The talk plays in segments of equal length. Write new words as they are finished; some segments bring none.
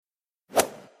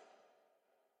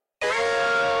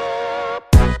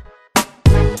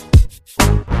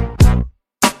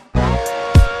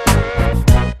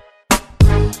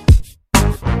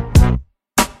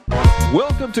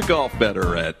Welcome to Golf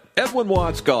Better at Edwin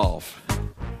Watts Golf,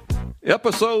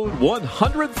 episode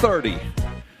 130.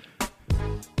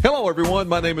 Hello, everyone.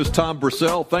 My name is Tom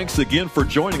Brissell. Thanks again for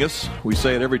joining us. We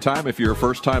say it every time. If you're a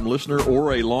first-time listener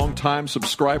or a long-time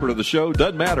subscriber to the show,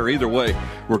 doesn't matter either way.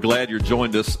 We're glad you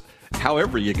joined us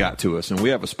however you got to us. And we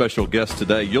have a special guest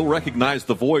today. You'll recognize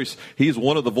the voice. He's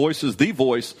one of the voices, the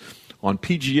voice on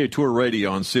PGA Tour Radio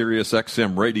on Sirius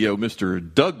XM Radio, Mr.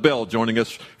 Doug Bell joining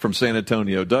us from San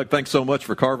Antonio. Doug, thanks so much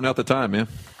for carving out the time, man.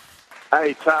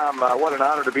 Hey, Tom, what an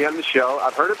honor to be on the show.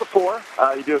 I've heard it before.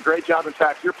 You do a great job. In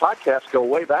fact, your podcasts go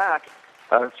way back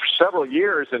for several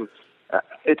years, and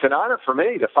it's an honor for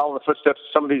me to follow the footsteps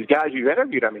of some of these guys you've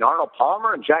interviewed. I mean, Arnold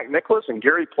Palmer and Jack Nicklaus and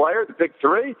Gary Player, the big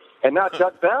three, and now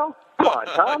Doug Bell. Come on,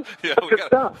 Tom. Yeah, That's good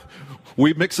stuff.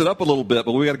 We mix it up a little bit,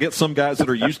 but we got to get some guys that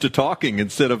are used to talking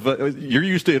instead of you're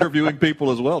used to interviewing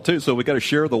people as well, too, so we got to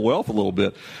share the wealth a little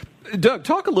bit. Doug,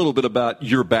 talk a little bit about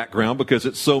your background because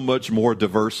it's so much more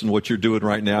diverse in what you're doing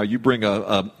right now. You bring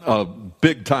a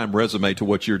big-time resume to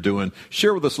what you're doing.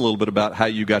 Share with us a little bit about how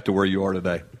you got to where you are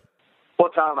today. Well,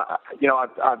 Tom,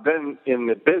 I've been in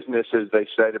the business, as they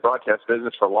say, the broadcast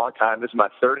business for a long time. This is my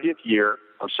 30th year.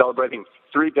 I'm celebrating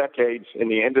 3 decades in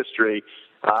the industry,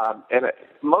 and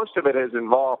most of it has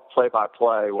involved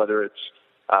play-by-play, whether it's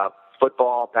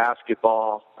football,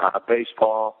 basketball,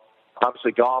 baseball.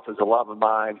 Obviously, golf is a love of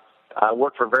mine. I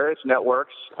work for various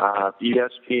networks,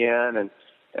 ESPN and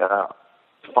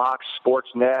Fox Sports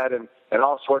Net and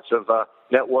all sorts of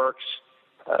networks.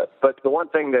 But the one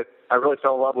thing that I really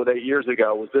fell in love with 8 years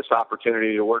ago was this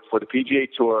opportunity to work for the PGA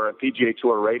Tour and PGA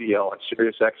Tour Radio on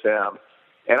Sirius XM.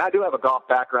 And I do have a golf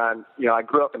background. You know, I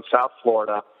grew up in South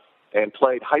Florida and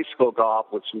played high school golf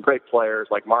with some great players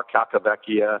like Mark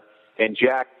Calcavecchia, and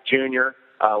Jack Jr.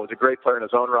 Was a great player in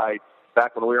his own right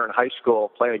back when we were in high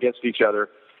school playing against each other.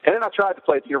 And then I tried to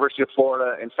play at the University of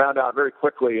Florida and found out very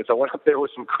quickly as I went up there with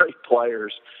some great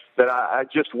players that I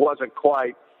just wasn't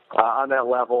quite on that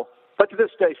level. But to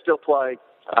this day, still play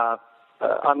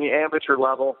on the amateur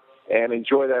level and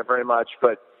enjoy that very much.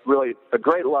 But really, a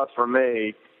great love for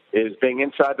me is being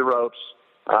inside the ropes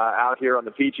out here on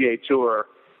the PGA Tour,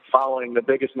 following the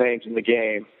biggest names in the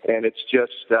game. And it's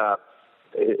just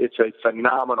it's a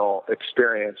phenomenal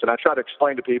experience. And I try to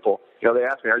explain to people, you know, they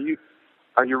ask me, are you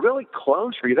really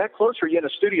close? Are you that close? Or are you in a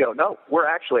studio? No, we're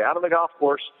actually out on the golf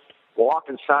course,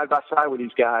 walking side by side with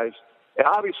these guys. And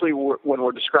obviously, when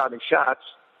we're describing shots,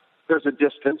 there's a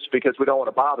distance because we don't want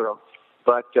to bother them.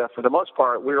 But for the most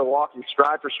part, we were walking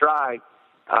stride for stride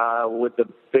with the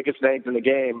biggest names in the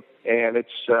game, and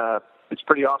it's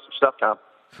pretty awesome stuff, Tom.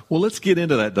 Well, let's get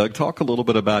into that, Doug. Talk a little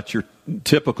bit about your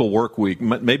typical work week.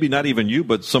 Maybe not even you,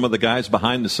 but some of the guys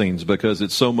behind the scenes, because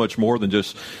it's so much more than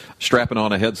just strapping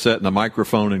on a headset and a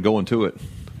microphone and going to it.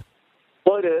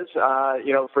 Well, it is.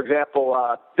 For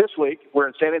example, this week we're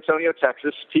in San Antonio,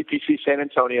 Texas, TPC San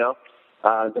Antonio,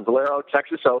 the Valero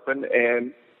Texas Open.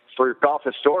 And for golf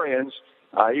historians,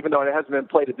 even though it hasn't been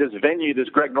played at this venue, this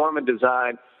Greg Norman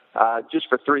design just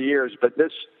for 3 years, but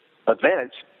this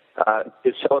event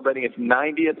is celebrating its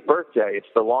 90th birthday. It's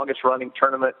the longest-running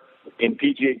tournament in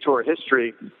PGA Tour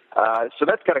history, so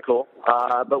that's kind of cool.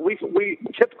 But we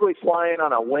typically fly in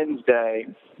on a Wednesday,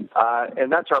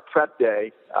 and that's our prep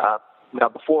day. Now,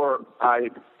 before I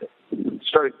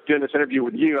started doing this interview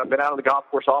with you, I've been out on the golf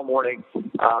course all morning,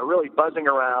 really buzzing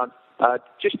around,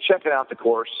 just checking out the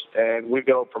course. And we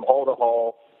go from hole to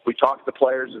hole. We talk to the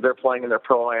players as they're playing in their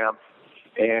Pro-Am,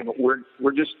 and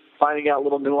we're just finding out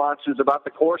little nuances about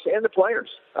the course and the players.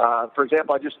 For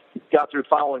example, I just got through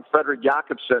following Fredrik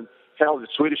Jakobsen, the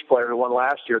Swedish player who won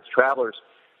last year at the Travelers,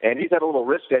 and he's had a little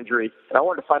wrist injury, and I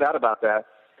wanted to find out about that.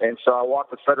 And so I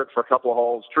walked with Fredrik for a couple of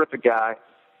holes, terrific guy,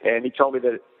 and he told me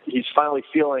that he's finally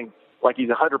feeling like he's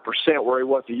 100% where he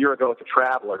was a year ago at the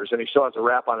Travelers, and he still has a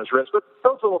wrap on his wrist. But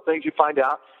those little things you find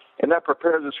out, and that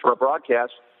prepares us for a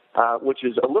broadcast, which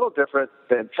is a little different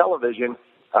than television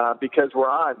because we're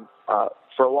on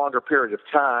for a longer period of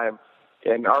time.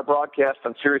 And our broadcast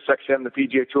on Sirius XM, the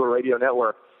PGA Tour Radio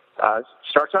Network,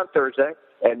 starts on Thursday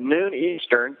at noon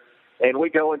Eastern, and we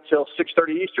go until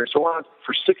 6:30 Eastern. So we're on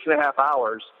for 6.5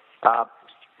 hours,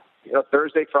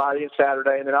 Thursday, Friday, and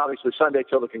Saturday, and then obviously Sunday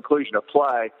till the conclusion of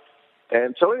play.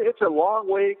 And so it's a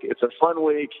long week. It's a fun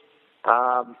week.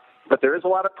 But there is a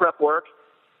lot of prep work.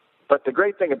 But the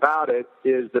great thing about it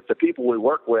is that the people we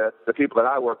work with, the people that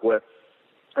I work with,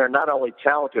 are not only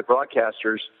talented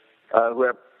broadcasters who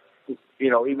have,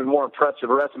 even more impressive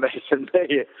resumes than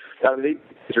me. I mean,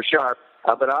 these are sharp.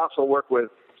 But I also work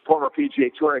with former PGA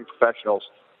touring professionals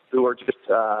who are just,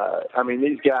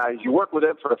 these guys, you work with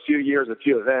them for a few years, a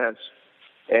few events,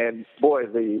 And boy,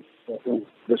 the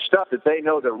stuff that they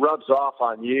know that rubs off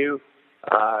on you,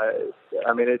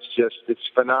 I mean, it's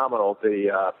phenomenal.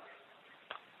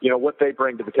 What they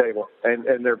bring to the table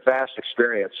and their vast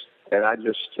experience. And I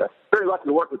just very lucky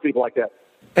to work with people like that.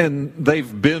 And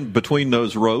they've been between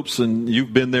those ropes, and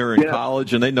you've been there in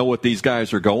college, and they know what these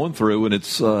guys are going through. And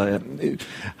it's I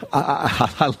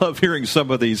love hearing some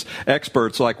of these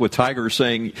experts, like with Tiger,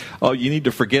 saying, "Oh, you need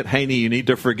to forget Haney, you need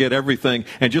to forget everything,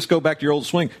 and just go back to your old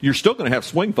swing." You're still going to have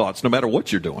swing thoughts no matter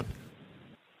what you're doing.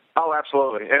 Oh,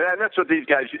 absolutely, and that's what these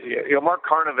guys. Mark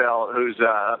Carnevale, who's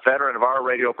a veteran of our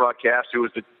radio broadcast, who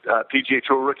was the PGA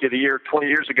Tour Rookie of the Year 20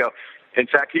 years ago. In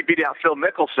fact, he beat out Phil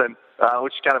Mickelson,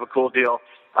 which is kind of a cool deal.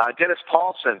 Dennis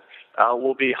Paulson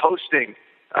will be hosting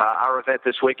our event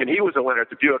this week, and he was a winner at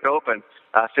the Buick Open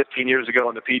 15 years ago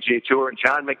on the PGA Tour. And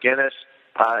John McGinnis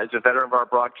is a veteran of our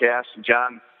broadcast, and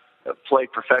John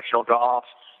played professional golf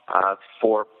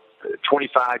for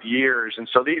 25 years. And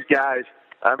so these guys,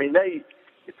 I mean,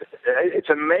 it's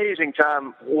an amazing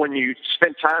time when you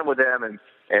spend time with them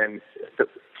and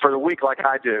for the week like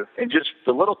I do, and just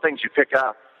the little things you pick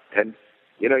up. And,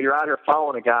 you're out here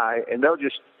following a guy, and they'll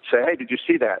just say, "Hey, did you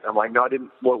see that?" I'm like, "No, I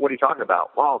didn't." What are you talking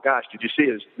about? "Oh, gosh, did you see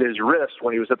his wrist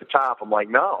when he was at the top?" I'm like,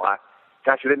 "No, I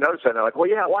didn't notice that." And they're like, "Well,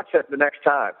 yeah, watch that the next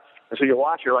time." And so you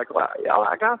watch, you're like, "Well, yeah,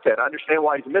 I got that. I understand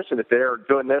why he's missing it there, or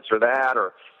doing this or that,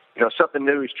 or, something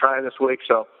new he's trying this week."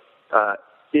 So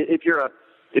if you're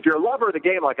a lover of the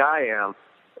game like I am,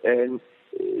 and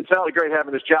it's not only great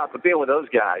having this job, but being with those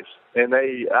guys, and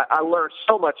I learn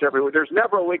so much every week. There's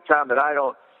never a week time that I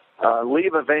don't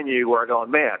leave a venue where I go,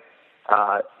 "Man,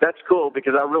 that's cool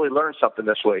because I really learned something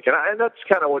this week." And that's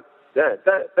kind of what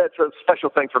that's a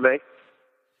special thing for me.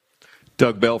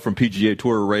 Doug Bell from PGA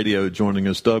Tour Radio joining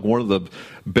us. Doug, one of the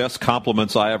best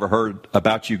compliments I ever heard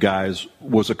about you guys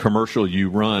was a commercial you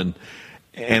run,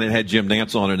 and it had Jim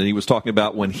Nantz on it, and he was talking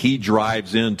about when he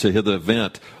drives into the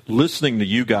event, listening to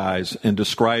you guys and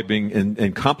describing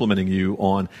and complimenting you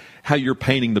on how you're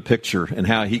painting the picture and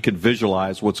how he can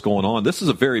visualize what's going on. This is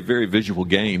a very, very visual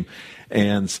game,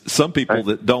 and some people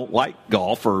that don't like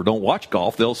golf or don't watch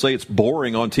golf, they'll say it's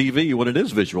boring on TV when it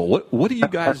is visual. What do you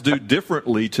guys do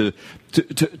differently to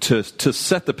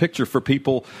set the picture for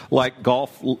people like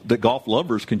golf, that golf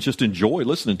lovers can just enjoy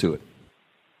listening to it?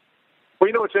 Well,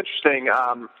 what's interesting,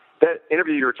 that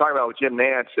interview you were talking about with Jim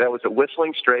Nantz, that was at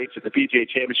Whistling Straits at the PGA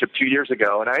Championship 2 years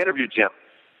ago, and I interviewed Jim.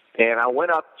 And I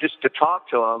went up just to talk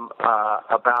to him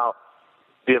about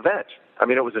the event. I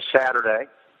mean, it was a Saturday,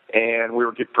 and we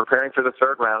were preparing for the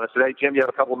third round. I said, "Hey, Jim, you have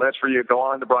a couple of minutes for you to go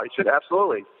on the broad?" He said,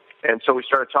 "Absolutely." And so we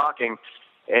started talking,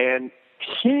 and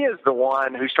he is the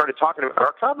one who started talking about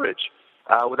our coverage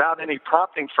without any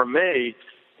prompting from me.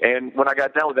 And when I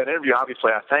got done with that interview,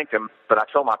 obviously I thanked him, but I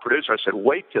told my producer, I said,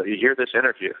 "Wait till you hear this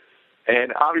interview."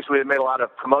 And obviously they made a lot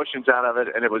of promotions out of it,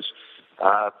 and it was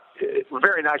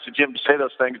very nice of Jim to say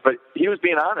those things, but he was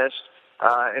being honest.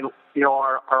 And,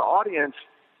 our audience,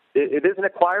 it is an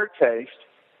acquired taste,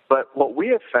 but what we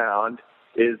have found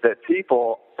is that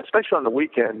people, especially on the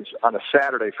weekends, on a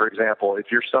Saturday, for example,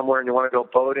 if you're somewhere and you want to go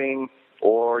boating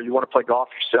or you want to play golf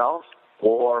yourself,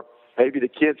 or maybe the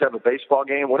kids have a baseball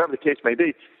game, whatever the case may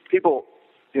be, people,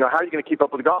 how are you going to keep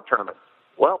up with the golf tournament?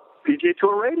 Well, PGA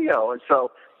Tour Radio. And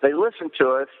so they listen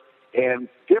to us, and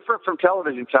different from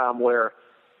television, Tom, where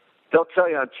they'll tell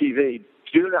you on TV,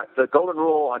 the golden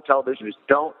rule on television is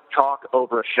don't talk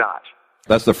over a shot.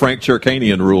 That's the Frank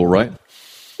Chirkanian rule, right?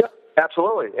 Yeah,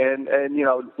 absolutely. And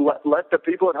let the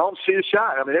people at home see the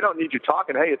shot. I mean, they don't need you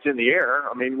talking, "Hey, it's in the air."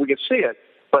 I mean, we can see it.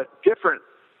 But different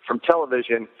from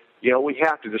television, we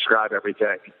have to describe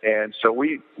everything. And so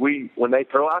we when they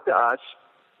throw out to us,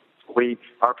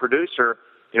 our producer,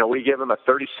 we give them a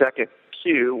 30-second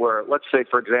cue where, let's say,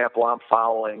 for example, I'm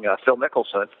following Phil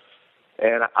Mickelson,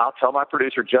 and I'll tell my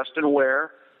producer, Justin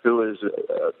Ware, who is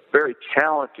a very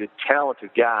talented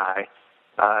guy,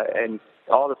 and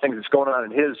all the things that's going on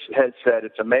in his headset,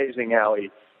 it's amazing how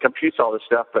he computes all this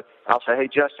stuff. But I'll say, "Hey,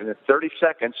 Justin, in 30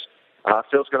 seconds,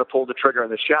 Phil's going to pull the trigger on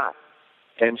the shot."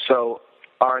 And so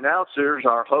our announcers,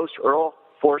 our host, Earl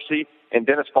Forsey and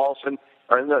Dennis Paulson,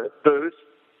 are in the booth,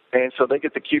 and so they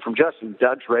get the cue from Justin.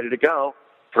 Doug's ready to go.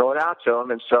 Throw it out to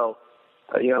him. And so,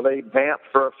 they vamp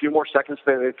for a few more seconds.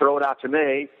 They throw it out to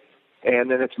me, and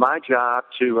then it's my job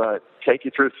to take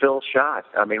you through Phil's shot.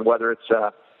 I mean, whether it's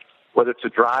a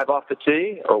drive off the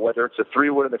tee, or whether it's a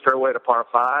 3-wood in the fairway to par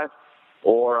 5,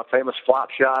 or a famous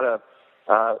flop shot of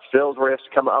Phil's where he has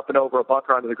to come up and over a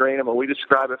bunker onto the green. I mean, we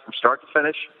describe it from start to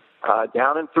finish,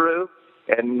 down and through.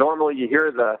 And normally you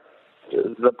hear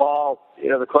the ball,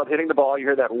 the club hitting the ball. You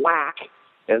hear that whack,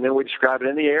 and then we describe it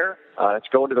in the air. It's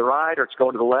going to the right or it's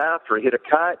going to the left, or he hit a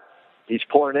cut. He's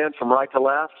pulling in from right to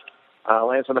left,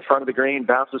 lands on the front of the green,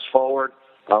 bounces forward,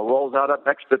 rolls out up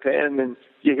next to the pin, and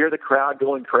you hear the crowd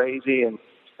going crazy. And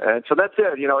so that's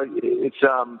it.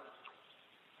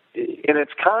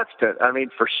 It's constant. I mean,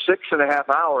 for 6.5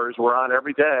 hours, we're on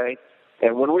every day.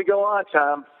 And when we go on,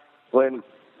 Tom, when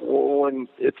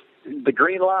it's the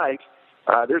green light,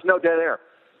 there's no dead air.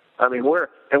 I mean,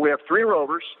 we have 3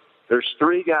 rovers. There's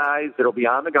 3 guys that'll be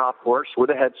on the golf course with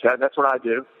a headset. And that's what I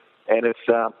do. And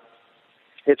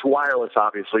it's wireless,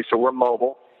 obviously, so we're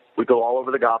mobile. We go all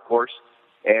over the golf course.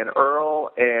 And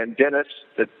Earl and Dennis,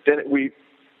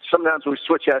 sometimes we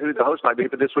switch out who the host might be,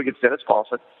 but this week it's Dennis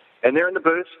Paulson. And they're in the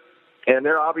booth, and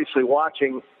they're obviously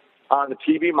watching on the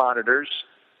TV monitors,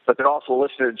 but they're also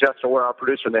listening to Justin Ware, our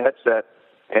producer, in the headset.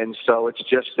 And so it's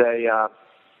just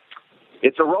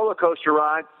it's a roller coaster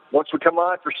ride. Once we come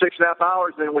on for 6.5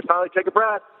 hours, then we finally take a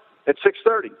breath at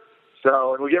 6:30.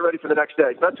 So, and we get ready for the next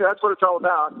day. That's what it's all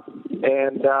about.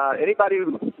 And anybody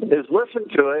who has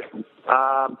listened to it,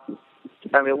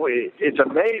 it's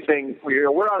amazing.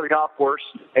 We're on the golf course,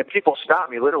 and people stop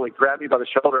me, literally grab me by the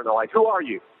shoulder, and they're like, "Who are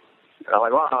you?" And I'm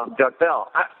like, "Well, I'm Doug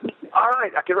Bell." All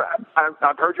right,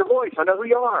 I've heard your voice. I know who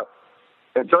you are.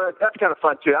 And so that's kind of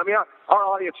fun, too. I mean, our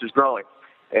audience is growing.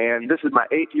 And this is my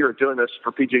 8th year of doing this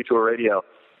for PGA Tour Radio.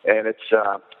 And it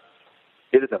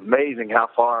is amazing how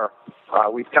far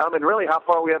we've come and really how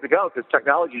far we have to go, because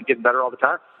technology is getting better all the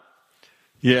time.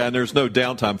 Yeah, and there's no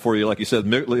downtime for you. Like you said,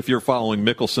 if you're following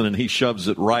Mickelson and he shoves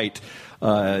it right,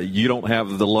 you don't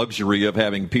have the luxury of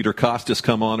having Peter Kostis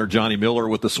come on or Johnny Miller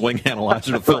with the swing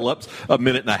analyzer to fill up a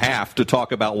minute and a half to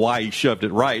talk about why he shoved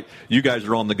it right. You guys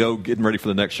are on the go getting ready for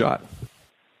the next shot.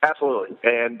 Absolutely.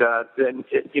 And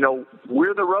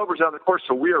we're the rovers on the course,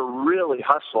 so we are really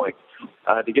hustling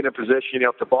to get in position.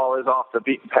 If the ball is off the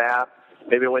beaten path,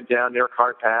 maybe it went down near a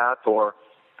cart path or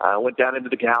went down into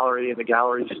the gallery, and the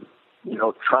gallery's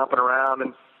tromping around,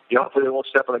 and hopefully they won't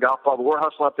step on the golf ball. But we're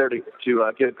hustling up there to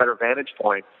get a better vantage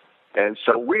point. And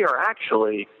so we are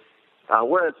actually,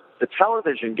 whereas the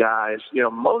television guys,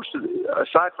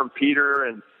 aside from Peter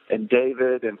and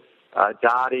David and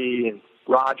Dottie and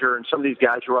Roger and some of these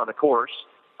guys who are on the course,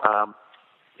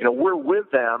 we're with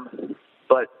them.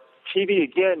 But TV,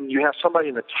 again, you have somebody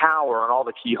in the tower on all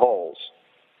the key holes,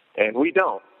 and we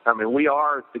don't. I mean, we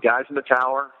are the guys in the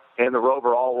tower and the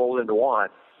rover all rolled into one.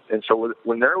 And so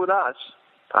when they're with us,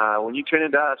 when you tune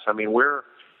into us, I mean, we're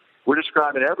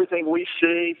describing everything we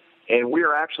see, and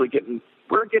we're actually getting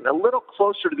a little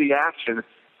closer to the action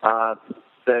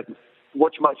that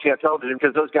what you might see on television,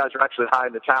 because those guys are actually high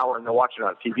in the tower and they're watching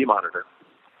on a TV monitor.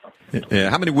 Yeah.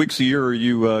 How many weeks a year are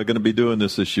you going to be doing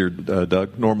this year,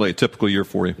 Doug? Normally a typical year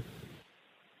for you.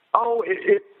 Oh,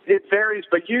 it varies,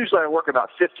 but usually I work about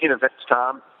 15 events,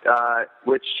 Tom,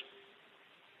 which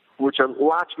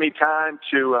allots me time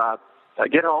to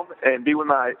get home and be with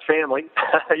my family.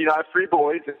 I have 3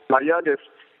 boys. My youngest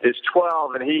is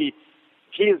 12, and he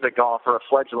is a golfer, a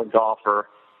fledgling golfer.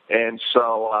 And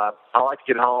so I like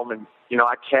to get home and,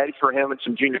 I caddy for him in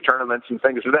some junior tournaments and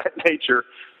things of that nature.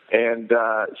 And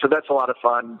so that's a lot of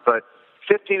fun. But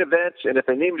 15 events, and if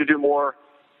they need me to do more,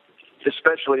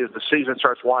 especially as the season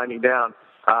starts winding down,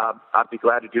 I'd be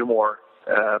glad to do more.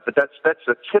 But that's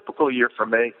a typical year for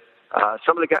me.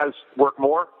 Some of the guys work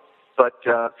more, but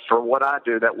for what I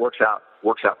do, that works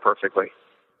out perfectly.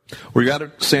 We're out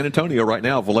at San Antonio right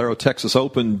now, Valero Texas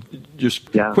Open.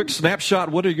 Just quick snapshot.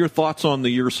 What are your thoughts on the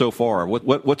year so far?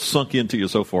 What's sunk into you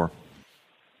so far?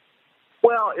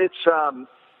 Well, it's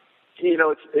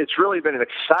really been an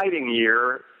exciting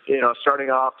year. Starting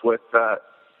off with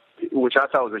which I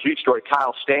thought was a huge story,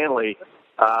 Kyle Stanley,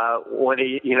 when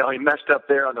he messed up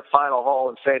there on the final hole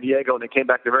in San Diego, and they came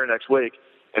back the very next week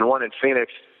and won in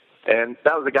Phoenix. And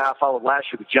that was the guy I followed last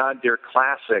year, the John Deere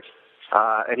Classic.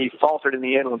 And he faltered in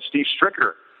the end when Steve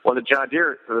Stricker won the John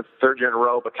Deere for the 3rd year in a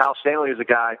row. But Kyle Stanley is a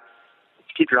guy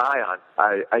to keep your eye on,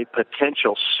 a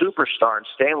potential superstar in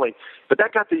Stanley. But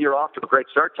that got the year off to a great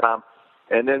start, Tom.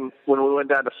 And then when we went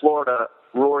down to Florida,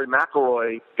 Rory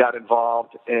McIlroy got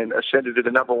involved and ascended to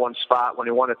the number 1 spot when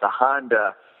he won at the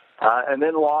Honda. And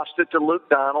then lost it to Luke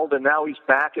Donald, and now he's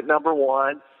back at number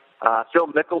 1. Phil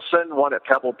Mickelson won at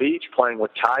Pebble Beach playing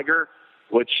with Tiger,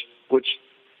 which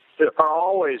are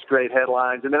always great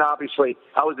headlines. And then obviously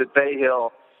I was at Bay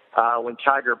Hill when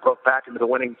Tiger broke back into the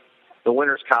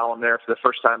winners column there for the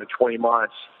first time in 20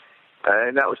 months.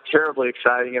 And that was terribly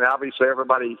exciting. And obviously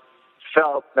everybody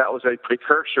felt that was a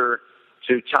precursor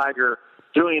to Tiger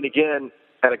doing it again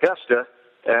at Augusta.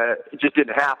 It just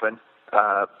didn't happen.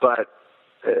 But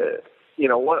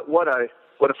what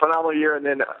a phenomenal year. And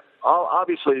then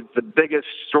obviously the biggest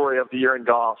story of the year in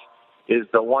golf is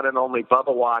the one and only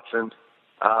Bubba Watson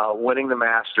winning the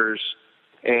Masters,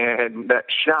 and that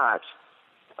shot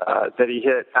that he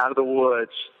hit out of the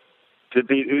woods to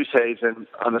beat Oosthuizen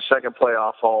on the second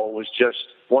playoff hole was just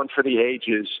one for the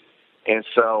ages. And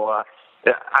so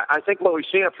I think what we've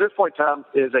seen up to this point, Tom,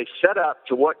 is a setup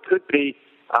to what could be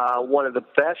one of the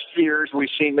best years we've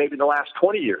seen maybe in the last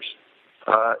 20 years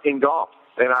in golf.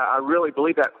 And I really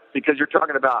believe that, because you're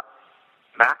talking about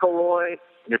McIlroy,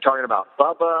 you're talking about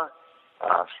Bubba,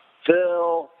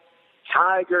 Phil,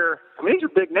 Tiger. I mean, these are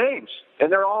big names,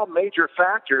 and they're all major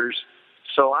factors.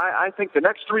 So I think the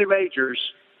next three majors,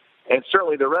 and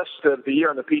certainly the rest of the year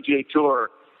on the PGA Tour,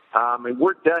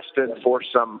 we're destined for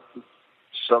some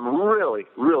really,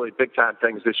 really big-time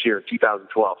things this year,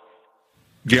 2012.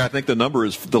 Yeah, I think the number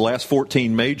is the last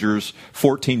 14 majors,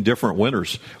 14 different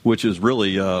winners, which is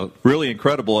really really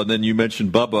incredible. And then you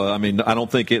mentioned Bubba. I mean, I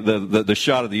don't think the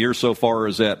shot of the year so far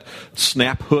is that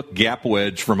snap hook gap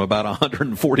wedge from about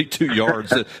 142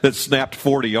 yards that snapped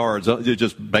 40 yards. It's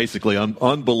just basically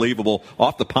unbelievable,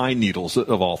 off the pine needles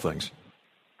of all things.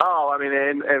 Oh, I mean,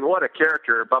 and what a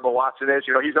character Bubba Watson is.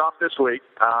 You know, he's off this week,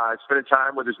 spending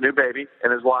time with his new baby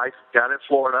and his wife down in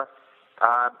Florida.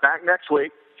 Back next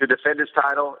week to defend his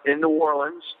title in New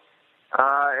Orleans.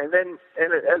 And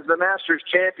as the Masters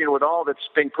champion, with all that's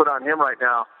being put on him right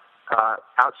now,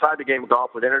 outside the game of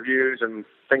golf with interviews and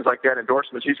things like that,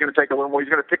 endorsements, he's going to take a little more. He's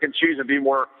going to pick and choose and be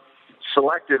more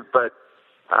selective. But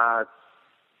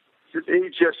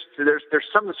there's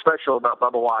something special about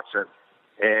Bubba Watson.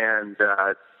 And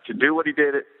to do what he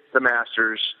did at the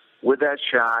Masters with that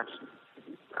shot,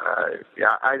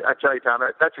 I tell you, Tom,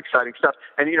 that's exciting stuff.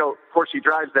 And, you know, of course, he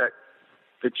drives the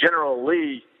General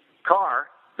Lee car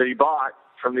that he bought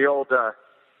from the old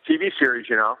TV series,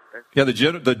 you know. Yeah, the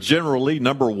General Lee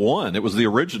 #1. It was the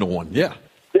original one. Yeah.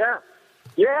 Yeah.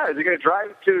 Yeah. Is he going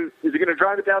to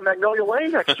drive it down Magnolia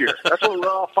Lane next year? That's what we'll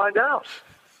all find out.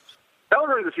 That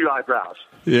would raise a few eyebrows.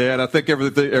 Yeah, and I think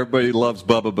everybody loves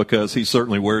Bubba because he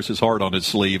certainly wears his heart on his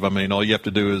sleeve. I mean, all you have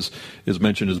to do is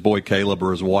mention his boy Caleb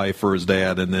or his wife or his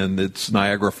dad, and then it's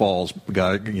Niagara Falls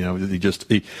guy. You know, he just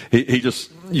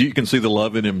you can see the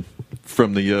love in him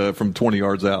from 20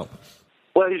 yards out.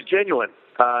 Well, he's genuine,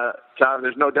 Tom.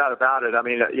 There's no doubt about it. I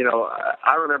mean, you know,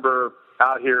 I remember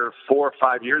out here 4 or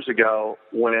 5 years ago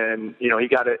when, you know, he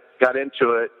got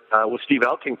into it with Steve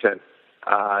Elkington.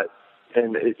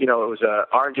 And, you know, it was an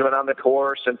argument on the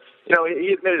course. And, you know,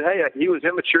 he admitted, hey, he was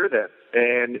immature then.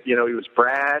 And, you know, he was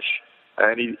brash.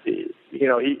 And,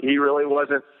 he really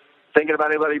wasn't thinking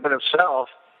about anybody but himself.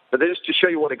 But just to show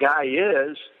you what a guy he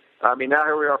is, I mean, now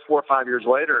here we are 4 or 5 years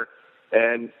later.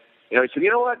 And, you know, he said,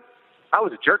 you know what? I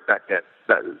was a jerk back then.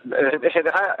 And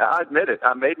I admit it.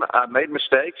 I made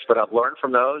mistakes, but I've learned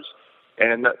from those.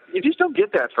 And you just don't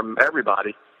get that from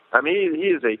everybody. I mean, he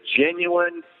is a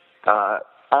genuine,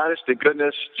 honest to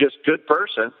goodness, just good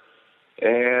person.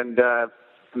 And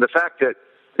the fact that,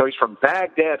 you know, he's from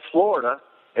Baghdad, Florida,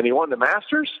 and he won the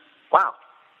Masters, wow,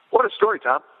 what a story,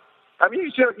 Tom. I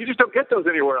mean, you just don't get those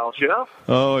anywhere else, you know?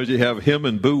 Oh, you have him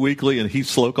and Boo Weekley and Heath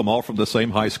Slocum all from the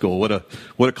same high school. What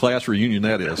a class reunion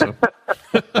that is. Huh?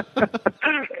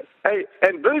 Hey,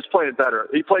 and Boo's playing better.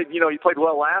 He played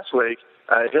well last week.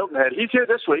 Hilton Head. He's here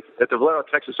this week at the Valero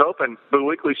Texas Open, Boo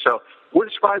Weekley. So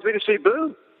wouldn't surprise me to see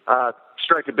Boo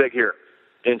striking big here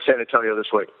in San Antonio this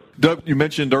week. Doug, you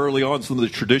mentioned early on some of the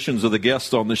traditions of the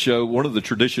guests on the show. One of the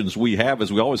traditions we have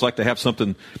is we always like to have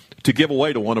something to give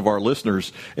away to one of our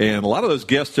listeners, and a lot of those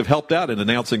guests have helped out in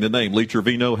announcing the name. Lee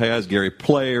Trevino has, Gary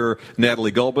Player,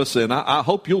 Natalie Gulbis, and I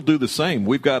hope you'll do the same.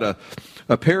 We've got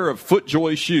a pair of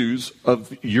FootJoy shoes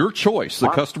of your choice,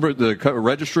 the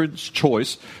registrant's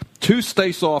choice, 2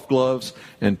 Stay Soft gloves,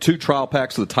 and 2 trial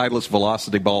packs of the Titleist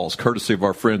Velocity balls, courtesy of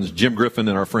our friends Jim Griffin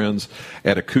and our friends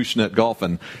at Acushnet Golf.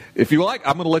 And if you like,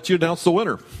 I'm going to let you announce the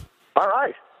winner. All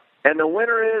right. And the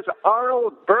winner is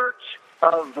Arnold Birch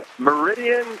of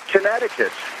Meridian,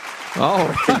 Connecticut. All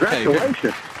right.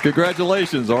 Congratulations.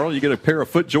 Congratulations, Arnold. You get a pair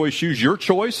of FootJoy shoes, your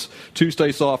choice, 2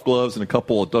 Stay Soft gloves, and a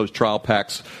couple of those trial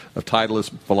packs of Titleist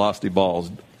Velocity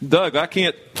balls. Doug, I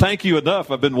can't thank you enough.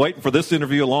 I've been waiting for this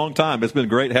interview a long time. It's been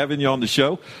great having you on the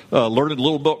show, learning a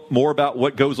little bit more about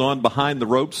what goes on behind the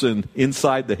ropes and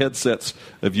inside the headsets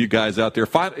of you guys out there.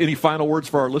 Any final words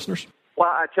for our listeners? Well,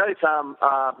 I tell you, Tom,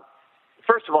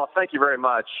 first of all, thank you very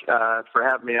much for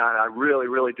having me on. I really,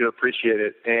 really do appreciate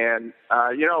it. And,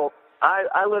 you know,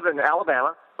 I live in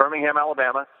Alabama, Birmingham,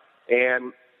 Alabama,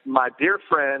 and my dear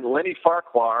friend Lenny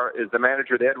Farquhar is the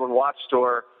manager of the Edwin Watts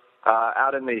store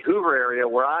out in the Hoover area,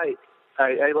 where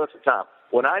hey, listen, Tom,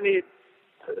 when I need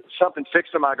something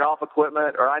fixed in my golf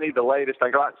equipment or I need the latest, I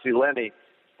go out and see Lenny.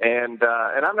 And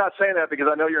I'm not saying that because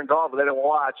I know you're in golf, but they don't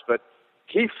watch, but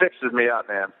he fixes me up,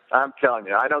 man. I'm telling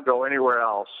you, I don't go anywhere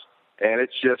else. And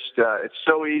it's just, it's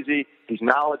so easy. He's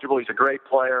knowledgeable. He's a great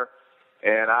player.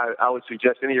 And I would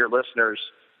suggest any of your listeners,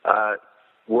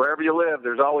 wherever you live,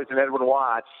 there's always an Edwin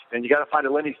Watts, and you got to find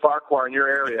a Lenny Farquhar in your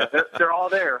area. They're all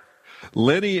there.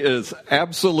 Lenny is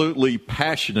absolutely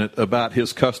passionate about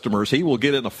his customers. He will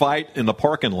get in a fight in the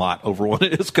parking lot over one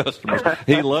of his customers.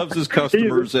 He loves his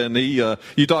customers, and you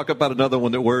talk about another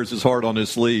one that wears his heart on his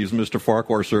sleeves. Mr.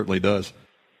 Farquhar certainly does.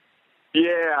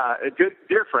 Yeah, a good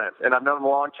dear friend, and I've known him a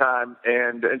long time.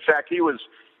 And, in fact, he was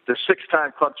the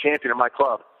 6-time club champion of my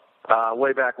club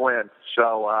way back when.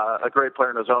 So a great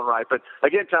player in his own right. But,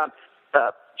 again, Tom,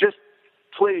 just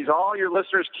please, all your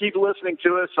listeners, keep listening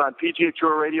to us on PGA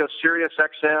Tour Radio, Sirius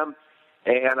XM,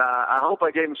 and I hope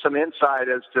I gave them some insight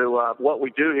as to what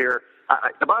we do here.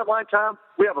 The bottom line, Tom,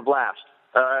 we have a blast.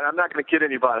 I'm not going to kid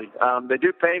anybody. They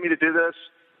do pay me to do this,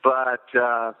 but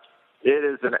it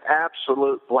is an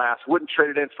absolute blast. Wouldn't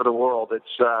trade it in for the world.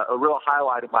 It's a real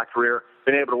highlight of my career,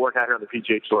 being able to work out here on the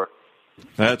PGA Tour.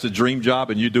 That's a dream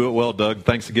job, and you do it well, Doug.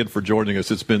 Thanks again for joining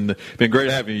us. It's been great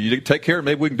having you. You take care, and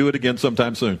maybe we can do it again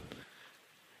sometime soon.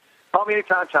 Call me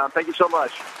anytime, Tom. Thank you so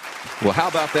much. Well, how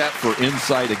about that for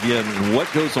insight again and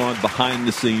what goes on behind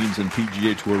the scenes in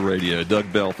PGA Tour Radio?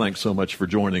 Doug Bell, thanks so much for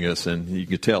joining us. And you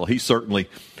can tell he certainly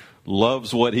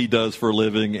loves what he does for a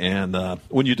living. And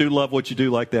when you do love what you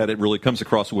do like that, it really comes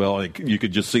across well. And you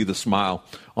could just see the smile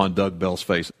on Doug Bell's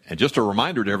face. And just a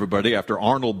reminder to everybody, after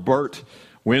Arnold Burt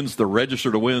wins the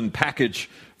Register to Win package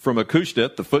from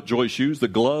Acushnet, the FootJoy shoes, the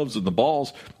gloves, and the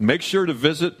balls, make sure to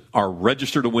visit our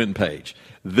Register to Win page.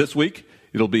 This week,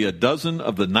 it'll be a dozen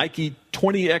of the Nike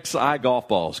 20XI golf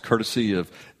balls, courtesy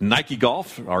of Nike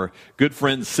Golf. Our good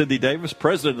friend Cindy Davis,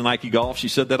 president of Nike Golf, she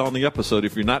said that on the episode.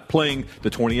 If you're not playing the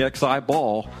 20XI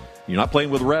ball, you're not playing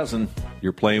with resin,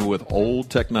 you're playing with old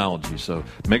technology. So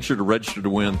make sure to register to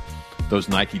win those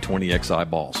Nike 20XI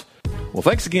balls. Well,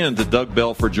 thanks again to Doug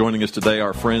Bell for joining us today,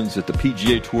 our friends at the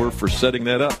PGA Tour for setting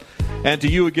that up, and to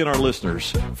you again, our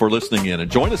listeners, for listening in.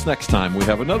 And join us next time. We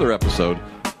have another episode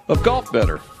of Golf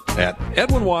Better at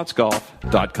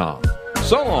EdwinWattsGolf.com.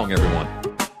 So long, everyone.